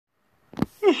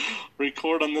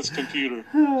Record on this computer.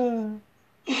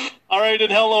 All right,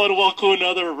 and hello and welcome to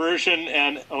another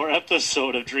version or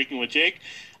episode of Drinking with Jake.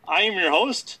 I am your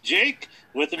host, Jake.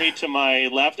 With me to my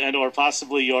left and or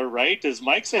possibly your right is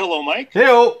Mike. Say hello, Mike.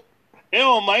 Hello.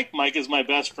 Hello, Mike. Mike is my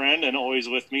best friend and always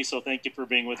with me, so thank you for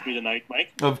being with me tonight,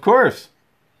 Mike. Of course.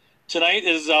 Tonight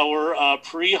is our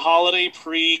pre-holiday,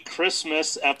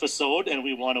 pre-Christmas episode, and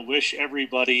we want to wish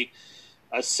everybody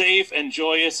a safe and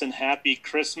joyous and happy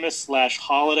Christmas /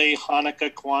 holiday,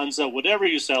 Hanukkah, Kwanzaa, whatever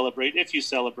you celebrate, if you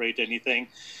celebrate anything.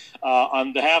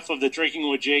 On behalf of the Drinking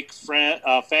with Jake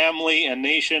family and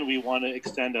nation, we want to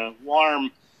extend a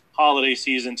warm holiday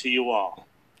season to you all.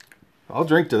 I'll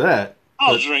drink to that.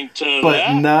 I'll drink to that.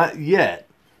 But not yet.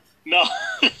 No,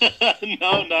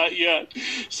 no, not yet.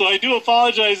 So I do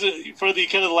apologize for the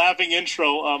kind of laughing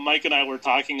intro. Mike and I were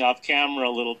talking off camera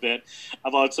a little bit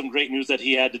about some great news that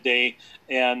he had today,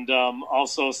 and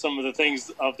also some of the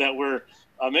things that we're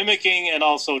mimicking and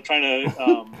also trying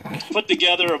to put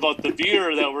together about the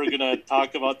beer that we're going to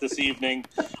talk about this evening,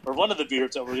 or one of the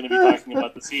beers that we're going to be talking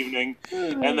about this evening,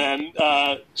 and then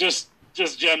just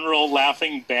general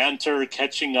laughing banter,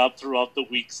 catching up throughout the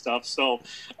week stuff. So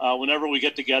whenever we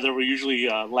get together, we're usually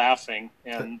laughing.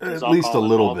 And at least a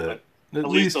little bit. At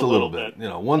least a little bit. You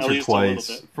know, once or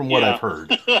twice from what I've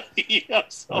heard. Yeah.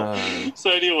 So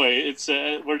anyway, it's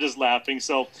we're just laughing.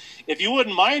 So if you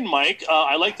wouldn't mind, Mike,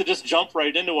 I'd like to just jump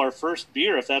right into our first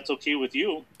beer, if that's okay with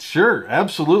you. Sure,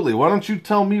 absolutely. Why don't you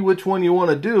tell me which one you want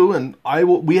to do, and I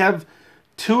will. We have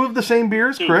two of the same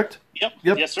beers, correct? Yep.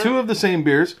 Yes, sir. Two of the same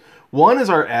beers. One is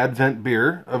our Advent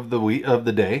beer of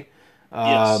the day.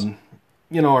 Yes.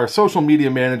 You know, our social media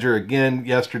manager again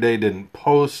yesterday didn't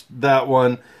post that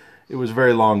one. It was a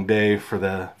very long day for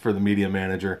the media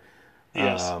manager.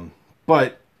 Yes.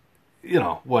 But you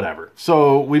know, whatever.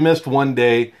 So we missed one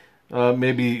day.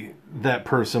 Maybe that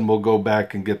person will go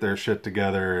back and get their shit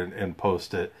together and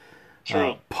post it.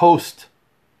 True. Post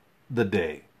the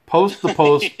day. Post the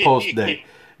post day.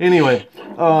 Anyway,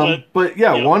 but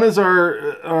yeah, yep. One is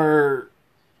our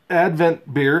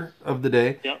Advent beer of the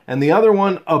day, yep. And the other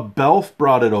one, a Belf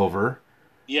brought it over.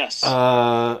 Yes.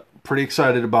 Pretty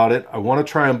excited about it. I want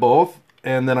to try them both,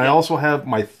 and then I also have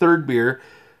my third beer.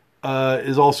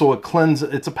 Is also a cleanse.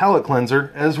 It's a palate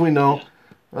cleanser, as we know.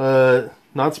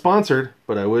 Not sponsored,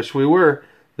 but I wish we were.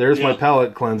 There's my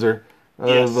palate cleanser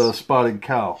of Spotted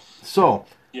Cow. So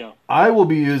I will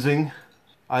be using.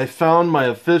 I found my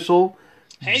official.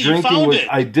 Hey, you found it.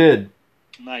 I did.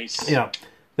 Nice. Yeah,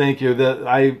 thank you.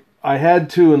 I had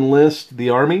to enlist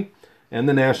the Army and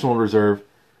the National Reserve,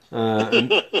 or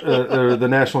the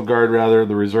National Guard rather,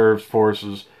 the Reserve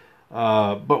Forces.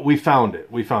 But we found it.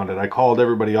 I called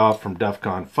everybody off from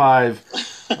DEFCON 5.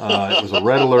 It was a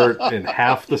red alert in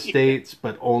half the states,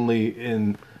 but only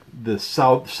in the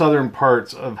southern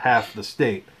parts of half the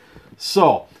state.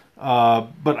 So,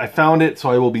 but I found it, so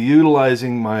I will be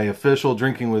utilizing my official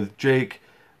Drinking with Jake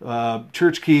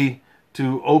church key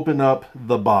to open up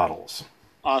the bottles.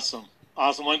 Awesome.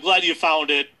 I'm glad you found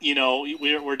it. You know,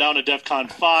 we're down to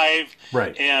DEFCON 5.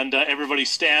 Right. And everybody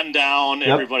stand down. Yep.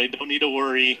 Everybody don't need to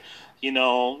worry. You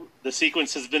know, the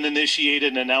sequence has been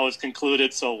initiated and now it's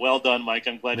concluded. So well done, Mike.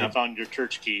 I'm glad you found your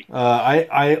church key.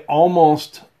 I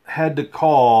almost had to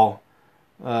call,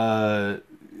 you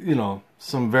know,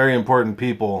 some very important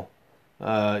people,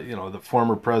 you know, the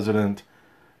former president,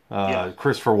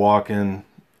 Christopher Walken,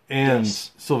 and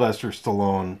Sylvester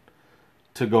Stallone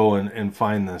to go and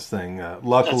find this thing.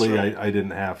 Luckily, right. I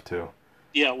didn't have to.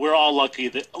 Yeah, we're all lucky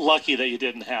that you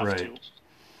didn't have to.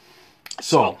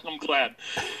 So I'm glad.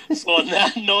 So on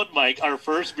that note, Mike, our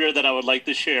first beer that I would like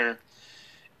to share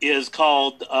is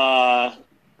called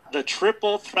the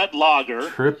Triple Threat Lager.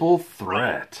 Triple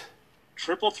Threat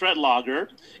Lager.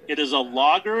 It is a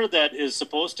lager that is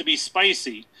supposed to be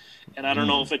spicy. And I don't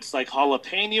know if it's like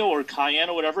jalapeno or cayenne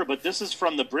or whatever, but this is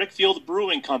from the Brickfield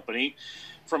Brewing Company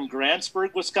from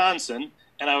Grantsburg, Wisconsin.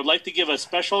 And I would like to give a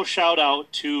special shout out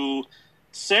to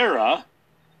Sarah,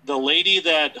 the lady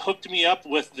that hooked me up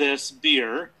with this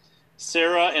beer.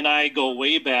 Sarah and I go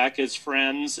way back as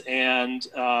friends. And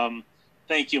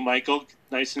thank you, Michael.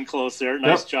 Nice and close there.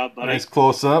 Nice job, buddy. Nice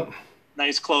close up.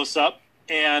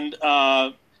 And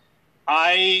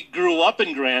I grew up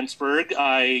in Grantsburg.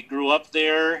 I grew up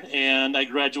there, and I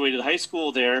graduated high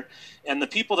school there. And the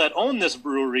people that own this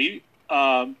brewery,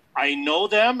 I know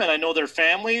them, and I know their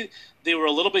family. They were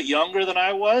a little bit younger than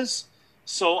I was,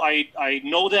 so I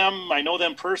know them. I know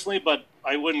them personally, but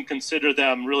I wouldn't consider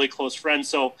them really close friends.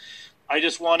 So I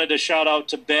just wanted to shout out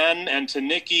to Ben and to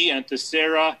Nikki and to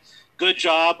Sarah. Good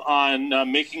job on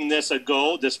making this a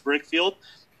go, this Brickfield.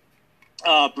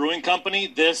 brewing company.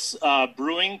 This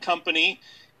brewing company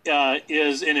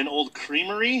is in an old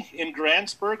creamery in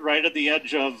Grantsburg, right at the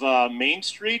edge of Main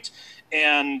Street.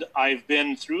 And I've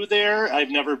been through there. I've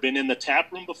never been in the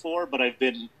tap room before, but I've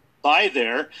been by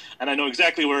there, and I know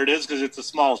exactly where it is because it's a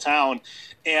small town.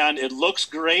 And it looks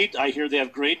great. I hear they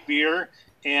have great beer,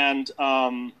 and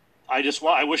I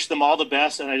wish them all the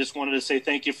best, and I just wanted to say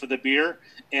thank you for the beer.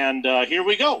 And here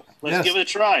we go. Let's give it a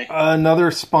try.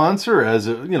 Another sponsor, as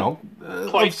a,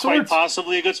 quite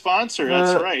possibly a good sponsor.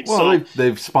 That's right. Well,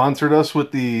 they've sponsored us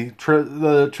with the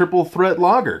Triple Threat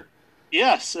Lager.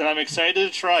 Yes, and I'm excited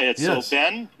to try it. Yes. So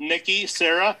Ben, Nikki,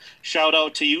 Sarah, shout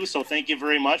out to you. So thank you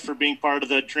very much for being part of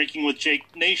the Drinking with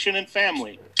Jake Nation and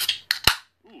family.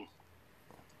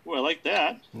 Ooh, I like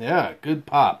that. Yeah, good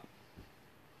pop.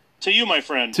 To you, my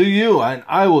friend. To you,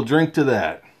 I will drink to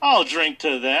that. I'll drink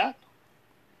to that.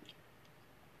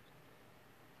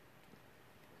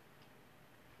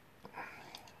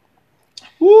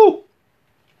 Woo!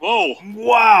 Whoa.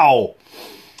 Wow.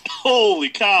 Holy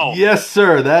cow. Yes,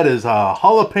 sir. That is a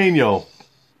jalapeno.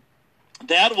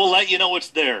 That will let you know it's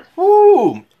there.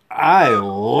 Ooh, I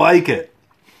like it.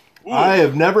 Ooh. I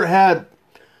have never had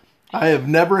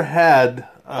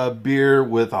a beer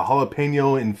with a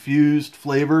jalapeno infused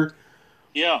flavor.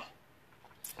 Yeah.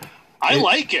 I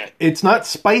like it. It's not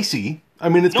spicy. I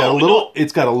mean, it's got a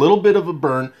little bit of a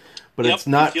burn, but it's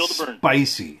not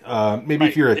spicy. Maybe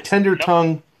if you're a tender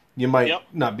tongue, you might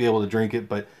not be able to drink it,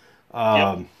 but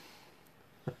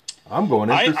I'm going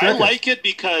in for second. I like it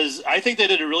because I think they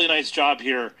did a really nice job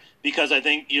here, because I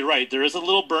think you're right. There is a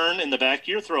little burn in the back of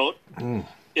your throat. Mm.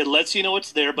 It lets you know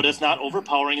it's there, but it's not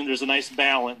overpowering, and there's a nice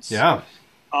balance. Yeah.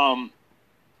 I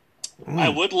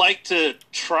would like to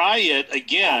try it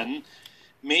again,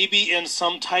 maybe in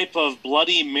some type of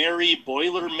Bloody Mary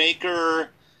Boilermaker.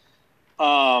 You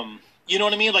know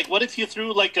what I mean? Like, what if you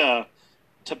threw like a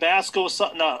Tabasco,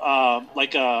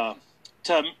 like a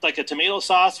tomato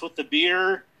sauce with the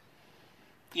beer?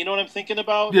 You know what I'm thinking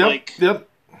about? Yep, yep.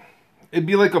 It'd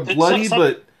be like a bloody,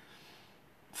 but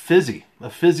fizzy. A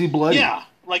fizzy bloody. Yeah,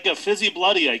 like a fizzy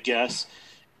bloody, I guess,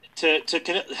 to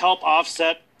help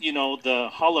offset, the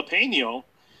jalapeno.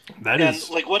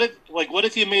 Like what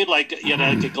if you made you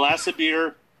had a glass of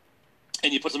beer,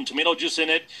 and you put some tomato juice in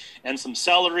it, and some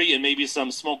celery, and maybe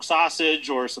some smoked sausage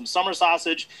or some summer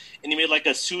sausage, and you made like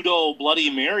a pseudo Bloody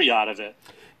Mary out of it.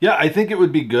 Yeah, I think it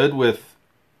would be good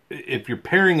if you're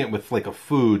pairing it with like a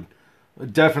food.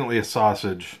 Definitely a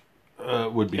sausage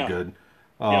would be good.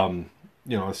 A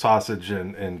sausage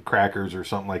and crackers or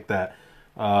something like that.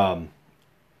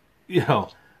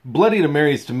 Bloody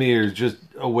Marys to me is just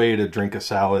a way to drink a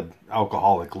salad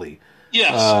alcoholically.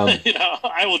 Yes,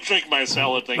 I will drink my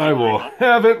salad. I will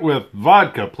have it with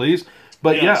vodka, please.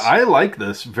 But yeah, I like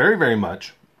this very, very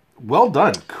much. Well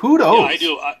done. Kudos.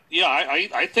 Yeah, I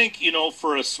do. I think,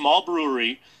 for a small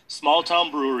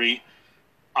town brewery,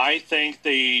 I think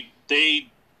they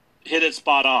hit it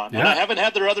spot on. Yeah. And I haven't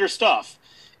had their other stuff.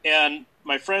 And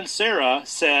my friend Sarah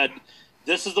said,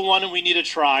 this is the one we need to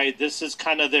try. This is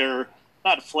kind of their,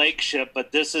 not flagship,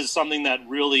 but this is something that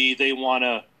really they want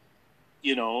to,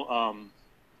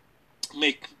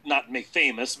 not make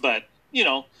famous, but,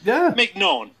 make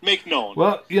known.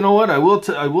 Well, you know what? I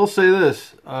will say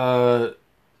this.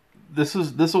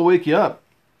 This will wake you up.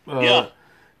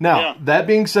 Now, that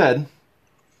being said,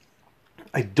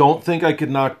 I don't think I could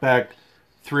knock back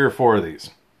 3 or 4 of these.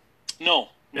 No,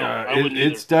 I wouldn't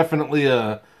either. It's definitely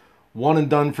a one and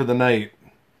done for the night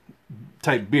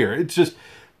type beer. It's just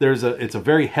it's a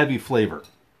very heavy flavor.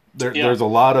 There's a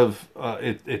lot of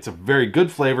it's a very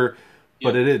good flavor,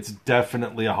 but it's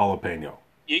definitely a jalapeno.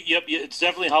 Yep, it's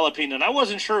definitely jalapeno. And I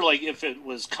wasn't sure if it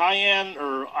was cayenne,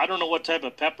 or I don't know what type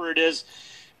of pepper it is.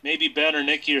 Maybe Ben or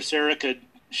Nikki or Sarah could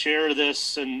share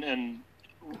this and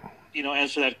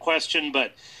answer that question.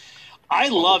 But I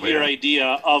love your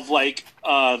idea of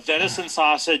venison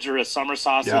sausage or a summer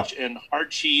sausage and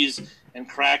hard cheese and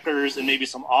crackers and maybe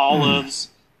some olives.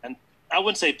 And I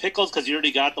wouldn't say pickles because you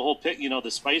already got the whole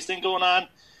the spice thing going on.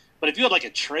 But if you had a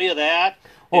tray of that,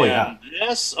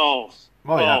 this, all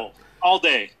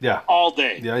day. Yeah. All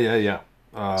day. Yeah.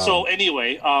 So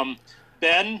anyway,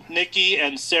 Ben, Nikki,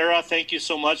 and Sarah, thank you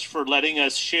so much for letting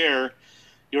us share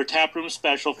your taproom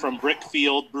special from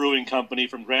Brickfield Brewing Company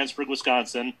from Grantsburg,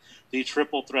 Wisconsin, the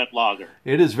Triple Threat Lager.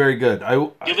 It is very good.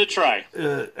 Give it a try.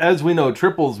 As we know,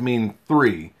 triples mean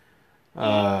 3.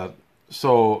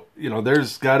 So,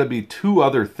 there's got to be 2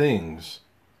 other things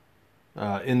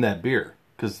in that beer.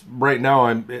 Because right now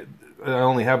I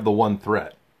only have the one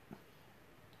threat.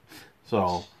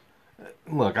 So,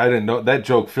 Look, I didn't know that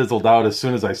joke fizzled out as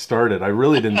soon as I started. I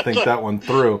really didn't think that one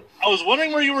through. I was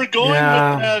wondering where you were going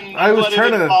Yeah, with that, and I was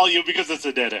trying to follow you because it's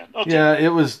a dead end. Okay. Yeah, it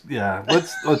was. Yeah,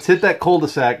 let's hit that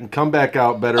cul-de-sac and come back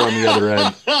out better on the other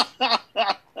end.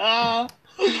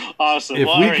 Awesome. If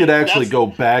Well, we all right, could actually go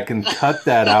back and cut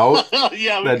that out,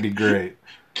 yeah, that'd be great.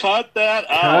 cut that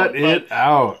out. Cut it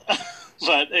out.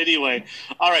 But anyway,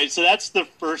 all right. So that's the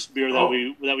first beer that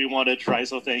we want to try.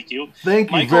 So thank you. Thank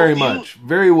you Michael, very much.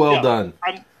 Very well done.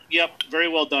 Yep, very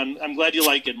well done. I'm glad you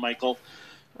like it, Michael.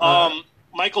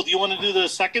 Michael, do you want to do the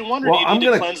second one, or well, do you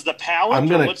need to cleanse the palate? I'm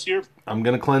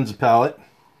gonna cleanse the palate.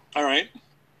 All right.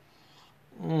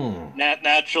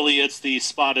 Naturally, it's the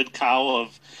Spotted Cow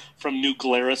from New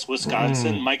Glarus,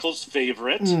 Wisconsin, Michael's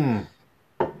favorite. And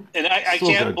I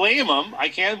can't blame him. I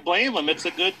can't blame him. It's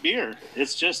a good beer.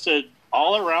 It's just a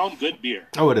all-around good beer.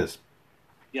 Oh, it is.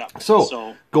 Yeah.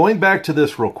 So going back to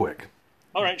this real quick.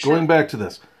 All right, sure. Going back to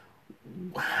this.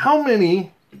 How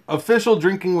many official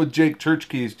Drinking with Jake church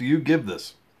keys do you give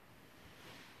this?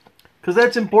 Because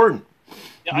that's important.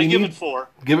 Yeah, I give it 4.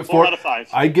 Give it 4 out of 5.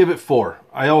 I give it 4.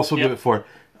 I also give it 4.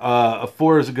 A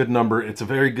 4 is a good number. It's a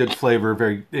very good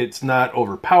flavor. It's not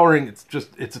overpowering. It's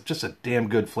just a damn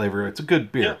good flavor. It's a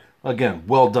good beer. Yeah. Again,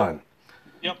 well done.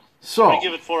 Yep. So I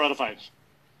give it 4 out of 5.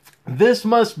 This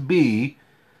must be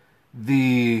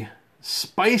the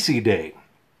spicy day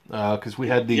because we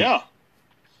had the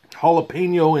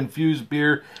jalapeno infused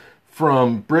beer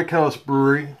from Brickhouse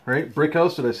Brewery, right?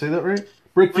 Brickhouse, did I say that right?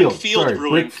 Brickfield. Sorry,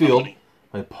 Brickfield. Company.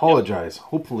 I apologize. Yep.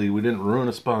 Hopefully we didn't ruin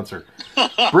a sponsor.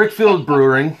 Brickfield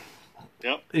Brewing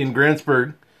in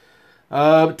Grantsburg.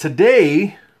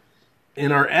 Today,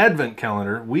 in our advent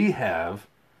calendar, we have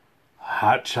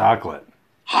hot chocolate.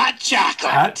 Hot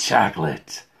chocolate. Hot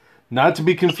chocolate. Not to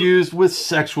be confused with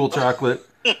sexual chocolate.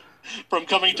 From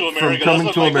Coming to America. From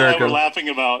Coming to America. That's what we're laughing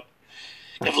about.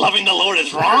 If loving the Lord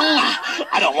is wrong,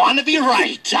 I don't want to be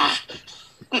right.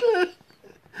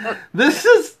 This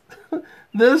is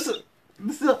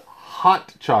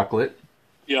hot chocolate.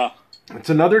 Yeah. It's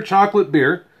another chocolate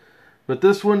beer, but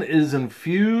this one is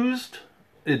infused.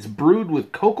 It's brewed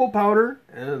with cocoa powder,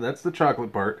 and that's the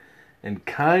chocolate part, and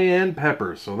cayenne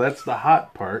pepper, so that's the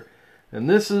hot part. And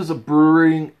this is a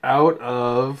brewing out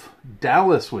of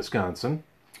Dallas, Wisconsin.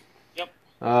 Yep.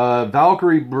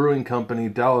 Valkyrie Brewing Company,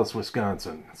 Dallas,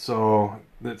 Wisconsin. So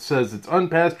it says it's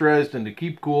unpasteurized and to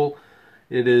keep cool.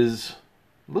 It is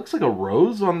looks like a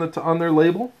rose on their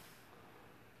label.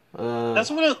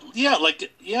 That's what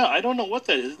I don't know what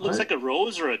that is. It looks like a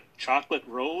rose or a chocolate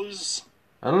rose.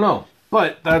 I don't know.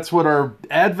 But that's what our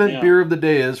Advent beer of the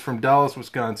day is from Dallas,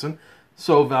 Wisconsin.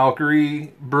 So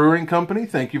Valkyrie Brewing Company,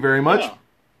 thank you very much.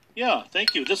 Yeah,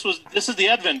 thank you. This is the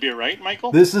Advent beer, right,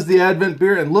 Michael? This is the Advent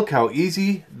beer, and look how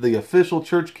easy the official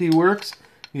church key works.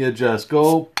 You just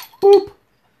go, boop.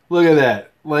 Look at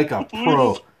that. Like a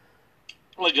pro.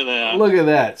 Look at that. Look at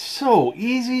that. So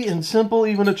easy and simple,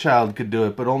 even a child could do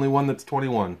it, but only one that's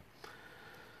 21.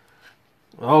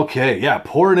 Okay, yeah,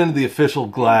 pour it into the official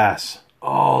glass.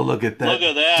 Oh, look at that. Look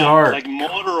at that. Dark. Like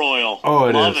motor oil. Oh,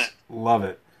 it Love is. it. Love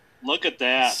it. Look at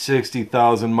that.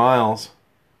 60,000 miles.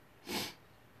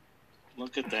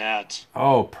 Look at that.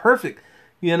 Oh, perfect.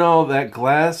 You know, that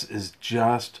glass is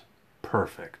just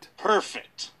perfect.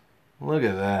 Perfect. Look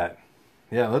at that.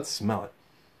 Yeah, let's smell it.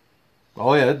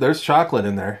 Oh, yeah, there's chocolate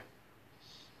in there.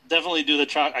 Definitely do the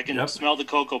chocolate. I can smell the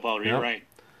cocoa powder. You're right.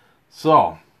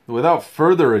 So, without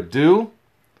further ado,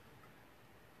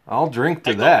 I'll drink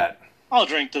to that. I'll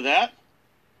drink to that.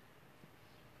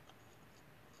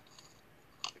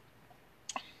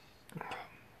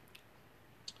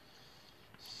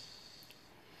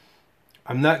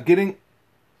 I'm not getting...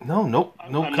 No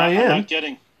cayenne.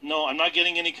 I'm not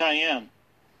getting any cayenne.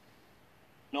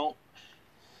 No.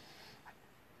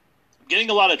 I'm getting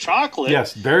a lot of chocolate.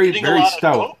 Yes, very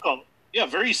stout. Yeah,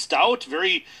 very stout,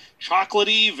 very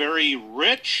chocolatey, very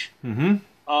rich.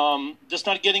 Mm-hmm. Just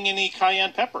not getting any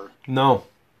cayenne pepper. No.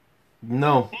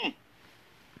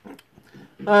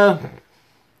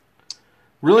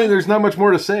 Really, there's not much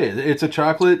more to say. It's a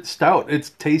chocolate stout.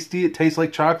 It's tasty. It tastes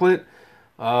like chocolate.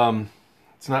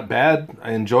 It's not bad.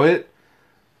 I enjoy it.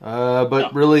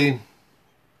 But really,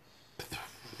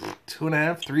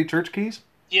 2.5, 3 church keys?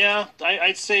 Yeah,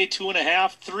 I'd say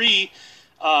 2.5, 3.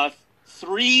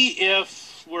 3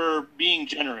 if we're being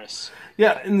generous.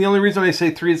 Yeah, and the only reason I say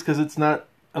 3 is because it's not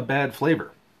a bad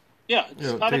flavor. Yeah,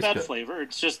 it's not a bad flavor.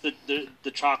 It's just that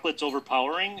the chocolate's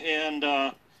overpowering, and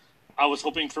I was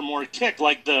hoping for more kick,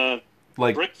 like the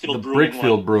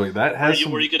Brickfield Brewing. That has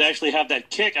where you could actually have that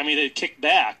kick. I mean, it kicked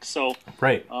back. So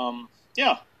right.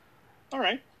 Yeah. All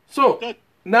right. So good.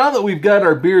 Now that we've got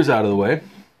our beers out of the way,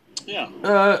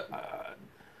 yeah.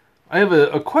 I have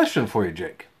a question for you,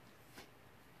 Jake.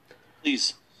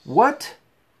 Please. What,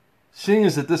 seeing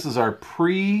as that this is our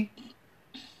pre-holiday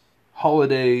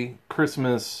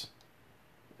Christmas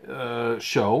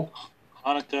show,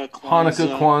 Hanukkah,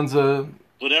 Kwanzaa,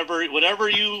 whatever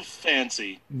you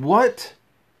fancy. What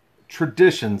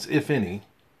traditions, if any,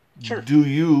 Sure. do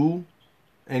you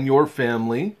and your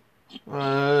family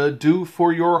do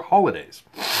for your holidays?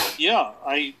 Yeah,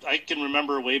 I can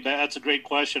remember way back. That's a great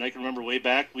question. I can remember way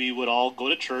back. We would all go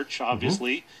to church,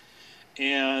 obviously,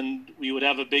 and we would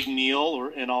have a big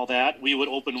meal and all that. We would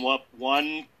open up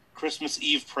one Christmas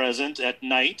Eve present at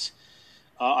night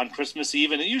on Christmas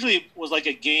Eve, and it usually was like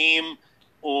a game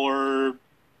or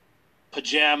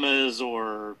pajamas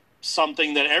or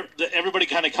something that everybody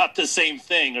kind of got the same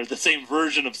thing or the same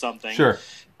version of something. Sure.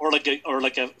 Or like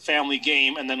a family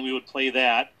game, and then we would play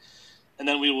that. And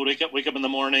then we would wake up in the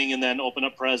morning and then open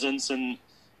up presents and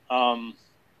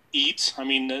eat. I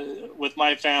mean, with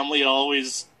my family, it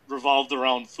always revolved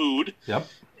around food. Yep.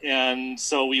 And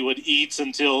so we would eat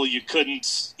until you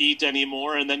couldn't eat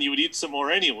anymore, and then you would eat some more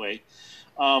anyway.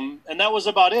 And that was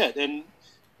about it. And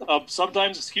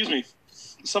sometimes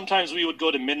we would go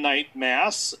to midnight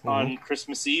mass on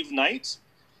Christmas Eve night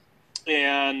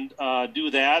and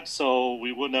do that, so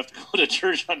we wouldn't have to go to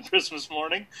church on Christmas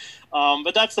morning.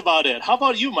 But that's about it. How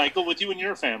about you, Michael, with you and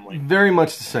your family? Very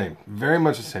much the same. Very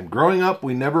much the same. Growing up,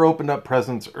 we never opened up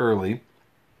presents early.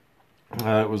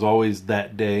 It was always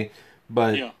that day.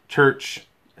 But church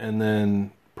and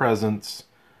then presents.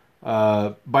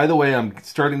 By the way, I'm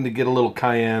starting to get a little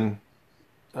cayenne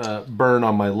burn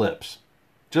on my lips.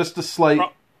 Just a slight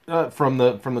from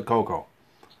the cocoa.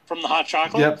 From the hot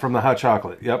chocolate? Yep, from the hot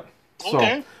chocolate. Yep. So,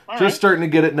 okay. Just starting to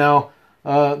get it now.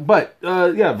 But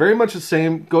very much the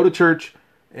same. Go to church.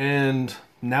 And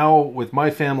now with my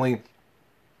family,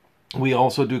 we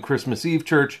also do Christmas Eve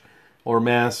church or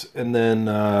Mass. And then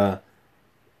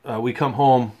we come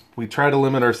home. We try to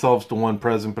limit ourselves to one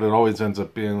present, but it always ends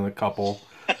up being a couple.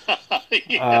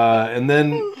 And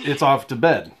then it's off to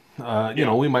bed. You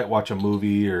know, we might watch a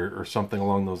movie or something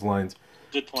along those lines.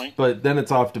 Good point. But then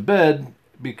it's off to bed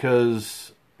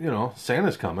because,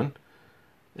 Santa's coming.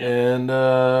 And,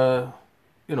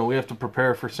 we have to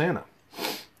prepare for Santa.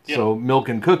 Yep. So milk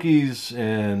and cookies,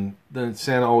 and then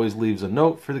Santa always leaves a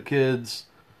note for the kids.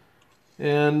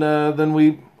 And then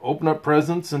we open up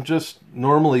presents, and just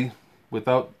normally,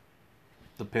 without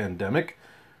the pandemic,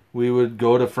 we would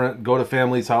go to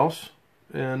family's house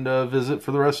and visit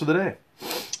for the rest of the day.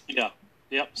 Yeah.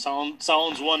 Yep.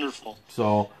 Sounds wonderful.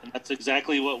 So, and that's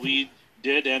exactly what we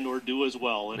did and or do as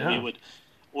well. And we would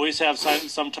always have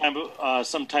some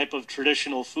type of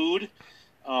traditional food.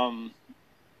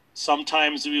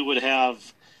 Sometimes we would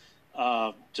have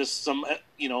just some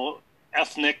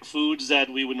ethnic foods that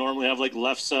we would normally have, like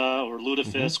lefse or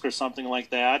lutefisk or something like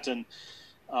that. And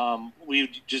we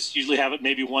would just usually have it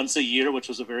maybe once a year, which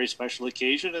was a very special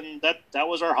occasion, and that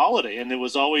was our holiday. And it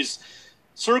was always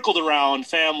circled around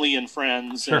family and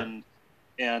friends. Sure.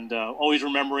 And always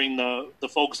remembering the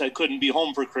folks that couldn't be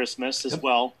home for Christmas as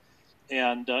well,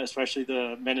 and especially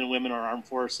the men and women in our armed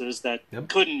forces that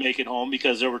couldn't make it home,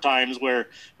 because there were times where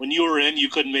when you were in, you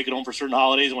couldn't make it home for certain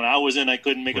holidays. When I was in, I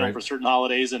couldn't make it home for certain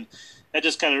holidays, and that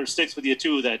just kind of sticks with you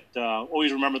too, that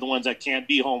always remember the ones that can't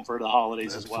be home for the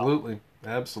holidays as well.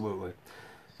 Absolutely.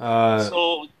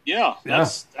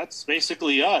 That's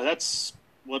basically that's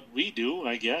what we do,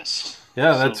 I guess.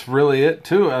 Yeah, that's really it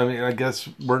too. I mean, I guess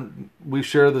we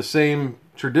share the same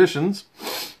traditions.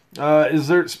 Is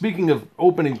there, speaking of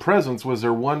opening presents, was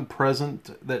there one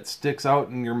present that sticks out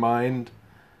in your mind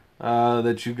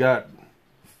that you got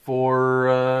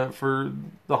for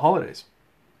the holidays?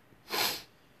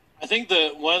 I think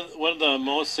one of the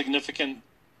most significant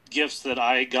gifts that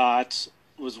I got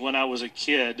was when I was a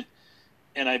kid,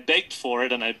 and I begged for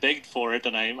it, and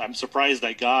I'm surprised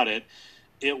I got it.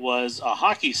 It was a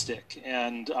hockey stick,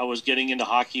 and I was getting into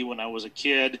hockey when I was a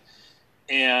kid,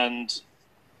 and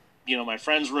my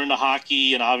friends were into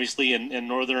hockey, and obviously in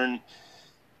northern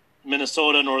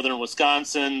Minnesota, northern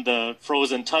Wisconsin, the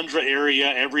frozen tundra area,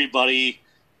 everybody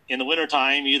in the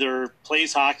wintertime either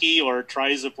plays hockey or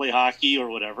tries to play hockey or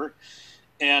whatever.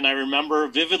 And I remember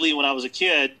vividly when I was a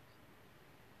kid,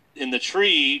 in the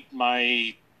tree,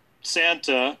 my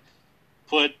Santa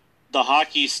put the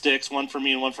hockey sticks, one for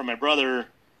me and one for my brother,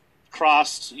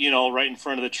 crossed, right in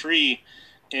front of the tree.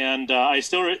 And I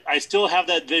still have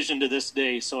that vision to this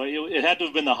day. So it had to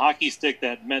have been the hockey stick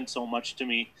that meant so much to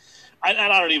me. I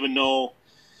don't even know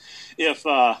if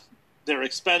they're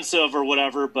expensive or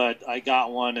whatever, but I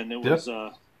got one, and it was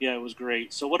it was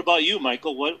great. So what about you,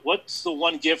 Michael? What's the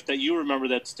one gift that you remember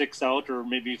that sticks out, or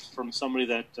maybe from somebody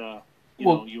that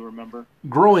you remember?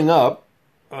 Growing up,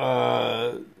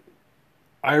 I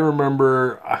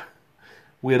remember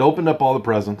we had opened up all the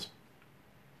presents,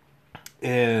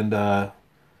 and I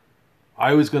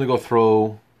was going to go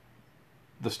throw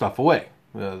the stuff away,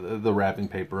 the wrapping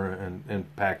paper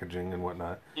and packaging and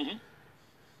whatnot. Mm-hmm.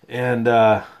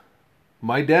 And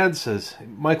my dad says,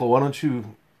 Michael, why don't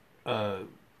you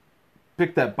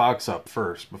pick that box up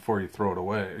first before you throw it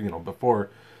away? Before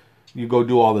you go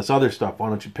do all this other stuff, why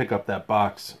don't you pick up that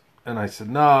box? And I said,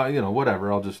 nah,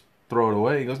 whatever, I'll just throw it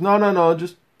away. He goes, no,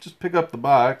 just pick up the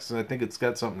box. I think it's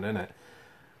got something in it.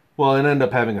 Well, it ended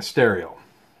up having a stereo.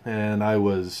 And I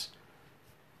was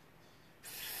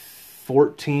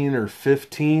 14 or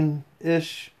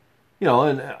 15-ish,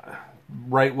 and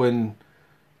right when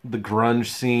the grunge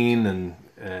scene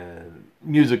and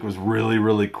music was really,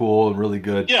 really cool and really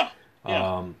good. Yeah.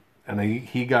 And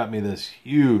he got me this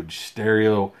huge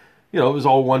stereo. It was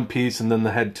all one piece, and then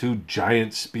they had two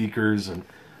giant speakers and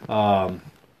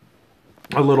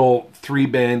a little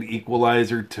 3-band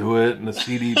equalizer to it and a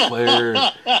CD player.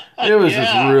 It was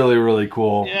just really, really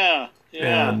cool. Yeah.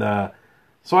 And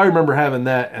so I remember having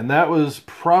that, and that was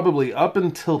probably up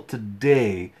until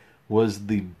today was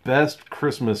the best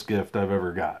Christmas gift I've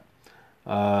ever got.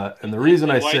 And the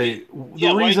reason I say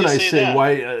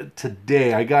why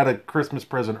today I got a Christmas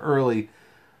present early,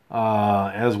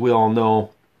 as we all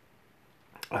know,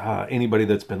 anybody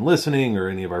that's been listening or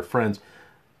any of our friends,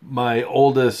 my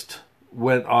oldest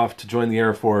went off to join the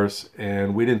Air Force,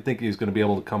 and we didn't think he was going to be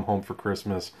able to come home for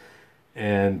Christmas.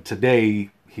 And today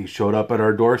he showed up at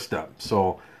our doorstep.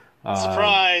 So,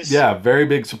 surprise! Yeah, very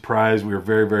big surprise. We were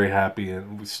very, very happy,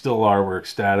 and we still are. We're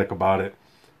ecstatic about it.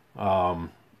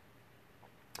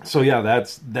 So yeah,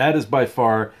 that is by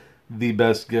far the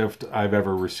best gift I've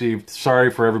ever received.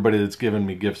 Sorry for everybody that's given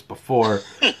me gifts before.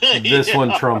 This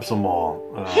one trumps them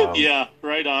all. Yeah,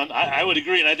 right on. I would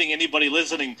agree, and I think anybody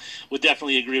listening would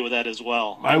definitely agree with that as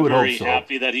well. I would very hope so.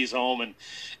 Happy that he's home,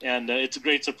 and it's a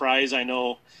great surprise. I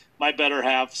know my better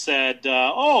half said,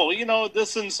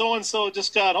 this and so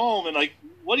just got home, and like,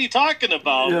 what are you talking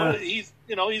about? Yeah.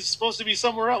 He's supposed to be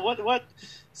somewhere else. What?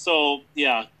 So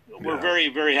yeah. We're very,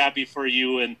 very happy for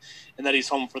you and that he's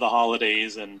home for the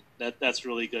holidays, and that's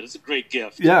really good. It's a great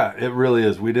gift. Yeah, it really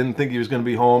is. We didn't think he was going to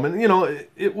be home, and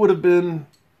it would have been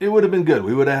good.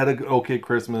 We would have had an okay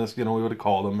Christmas. We would have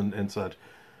called him and such.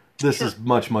 This is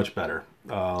much, much better.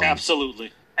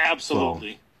 Absolutely.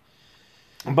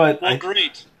 But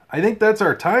great. I think that's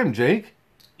our time, Jake.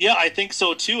 Yeah, I think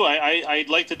so too. I'd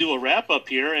like to do a wrap up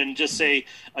here and just say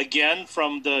again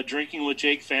from the Drinking with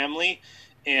Jake family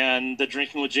and the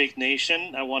Drinking with Jake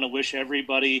Nation, I want to wish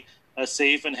everybody a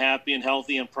safe and happy and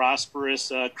healthy and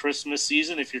prosperous Christmas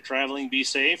season. If you're traveling, be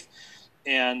safe.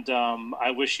 And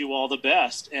I wish you all the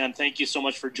best. And thank you so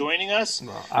much for joining us.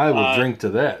 I will drink to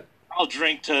that. I'll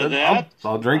drink to that.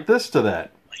 I'll drink this to that.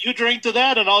 You drink to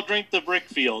that, and I'll drink the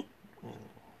Brickfield.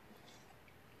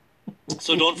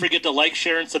 So don't forget to like,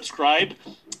 share, and subscribe.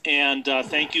 And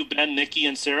thank you, Ben, Nikki,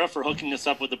 and Sarah, for hooking us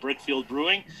up with the Brickfield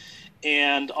Brewing.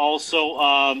 And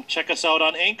also check us out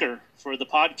on Anchor for the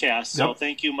podcast. So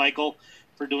thank you, Michael,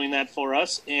 for doing that for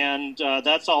us. And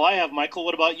that's all I have. Michael,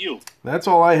 what about you? That's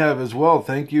all I have as well.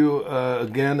 Thank you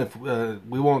again. If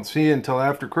we won't see you until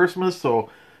after Christmas,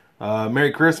 so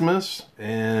Merry Christmas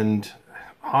and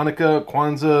Hanukkah,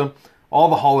 Kwanzaa, all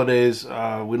the holidays. We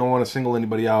don't want to single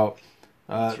anybody out.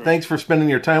 Right. Thanks for spending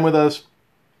your time with us.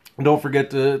 Don't forget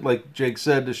to, like Jake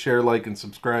said, to share, like, and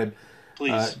subscribe.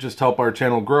 Please. Just help our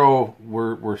channel grow.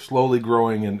 We're slowly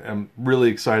growing, and I'm really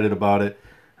excited about it.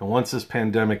 And once this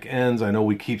pandemic ends, I know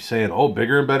we keep saying,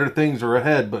 bigger and better things are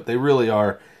ahead, but they really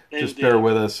are. Just bear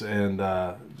with us and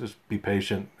just be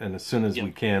patient. And as soon as we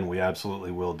can, we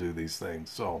absolutely will do these things.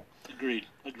 So Agreed.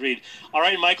 All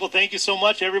right, Michael, thank you so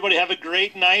much. Everybody have a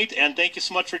great night, and thank you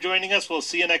so much for joining us. We'll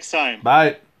see you next time.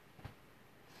 Bye.